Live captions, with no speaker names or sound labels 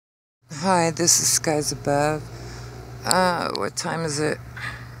Hi, this is Skies Above. What time is it?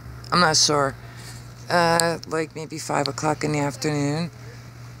 I'm not sure. Like maybe 5 o'clock in the afternoon.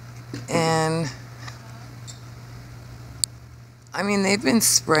 And, I mean, they've been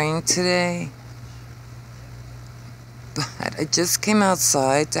spraying today. But I just came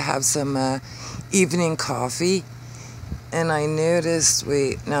outside to have some evening coffee. And I noticed,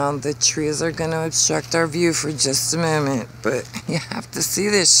 wait, now the trees are going to obstruct our view for just a moment. But you have to see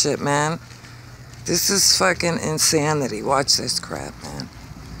this shit, man. This is fucking insanity. Watch this crap, man.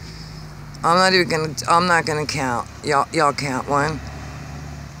 I'm not gonna count. Y'all count. 1.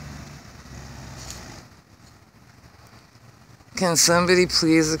 Can somebody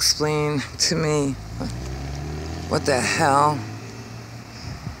please explain to me what the hell?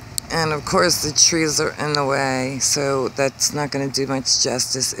 And of course the trees are in the way, so that's not gonna do much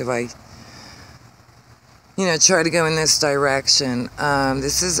justice if I try to go in this direction.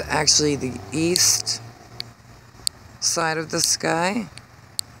 This is actually the east side of the sky.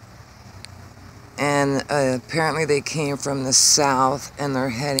 And apparently they came from the south and they're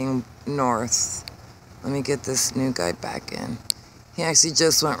heading north. Let me get this new guy back in. He actually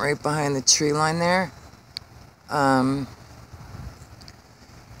just went right behind the tree line there.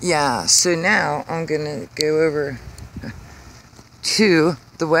 Yeah, so now I'm gonna go over to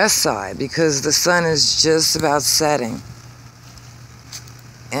the west side because the sun is just about setting.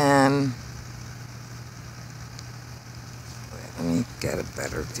 And let me get a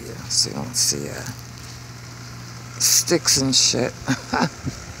better view so you don't see sticks and shit.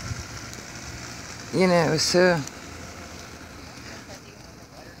 So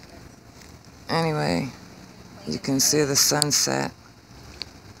anyway, you can see the sunset.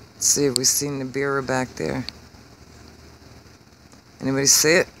 Let's see if we've seen the Nibiru back there. Anybody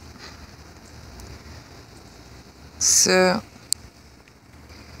see it? So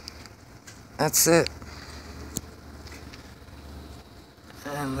that's it.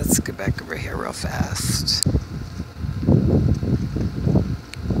 And let's get back over here real fast. I'm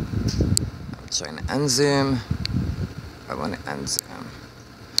trying to unzoom. I want to unzoom.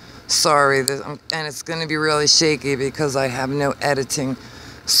 Sorry, and it's going to be really shaky because I have no editing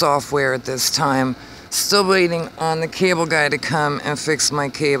software at this time. Still waiting on the cable guy to come and fix my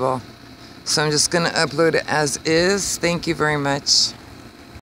cable. So I'm just going to upload it as is. Thank you very much.